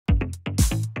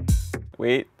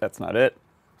Wait, that's not it.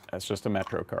 That's just a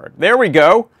Metro card. There we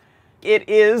go. It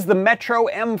is the Metro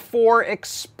M4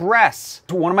 Express.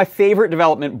 One of my favorite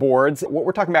development boards. What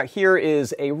we're talking about here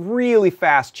is a really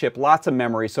fast chip, lots of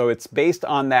memory. So it's based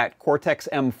on that Cortex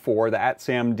M4, the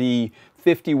ATSAM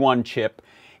D51 chip.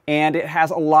 And it has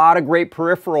a lot of great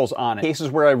peripherals on it. Cases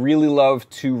where I really love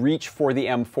to reach for the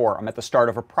M4. I'm at the start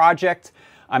of a project.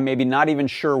 I'm maybe not even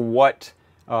sure what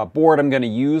board I'm going to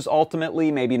use ultimately,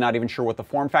 maybe not even sure what the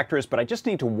form factor is, but I just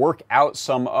need to work out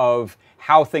some of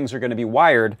how things are going to be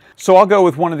wired. So I'll go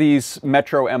with one of these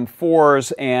Metro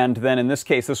M4s, and then in this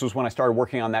case, this was when I started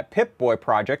working on that Pip-Boy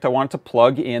project. I wanted to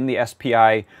plug in the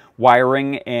SPI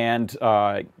wiring and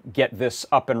get this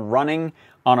up and running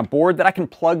on a board that I can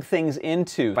plug things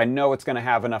into. I know it's going to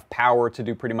have enough power to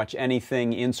do pretty much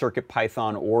anything in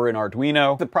CircuitPython or in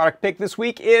Arduino. The product pick this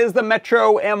week is the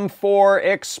Metro M4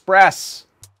 Express.